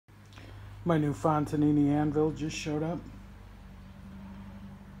My new Fontanini anvil just showed up.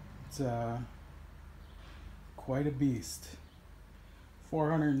 It's quite a beast.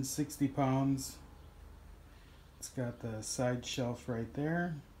 460 pounds. It's got the side shelf right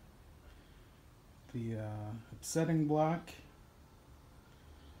there. The upsetting block.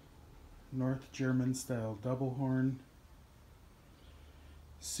 North German style double horn.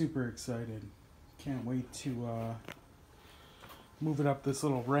 Super excited. Can't wait to move it up this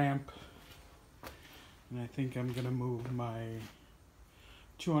little ramp. And I think I'm going to move my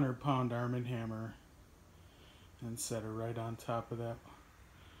 200-pound Arm & Hammer and set her right on top of that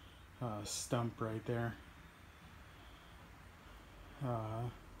stump right there.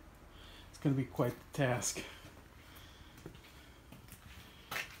 It's going to be quite the task.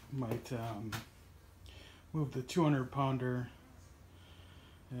 Might move the 200-pounder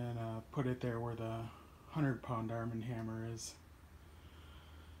and put it there where the 100-pound Arm & Hammer is.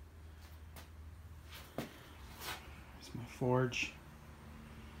 There's my forge.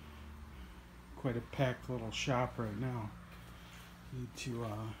 Quite a packed little shop right now. Need to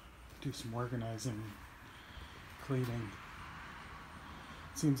do some organizing, cleaning.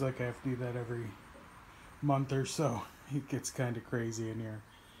 Seems like I have to do that every month or so. It gets kind of crazy in here.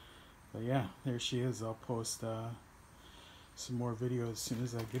 But yeah, there she is. I'll post some more videos as soon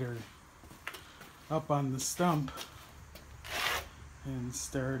as I get her up on the stump and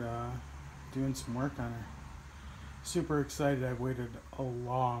start doing some work on her. Super excited. I've waited a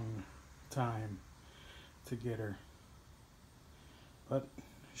long time to get her, but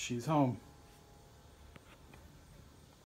she's home.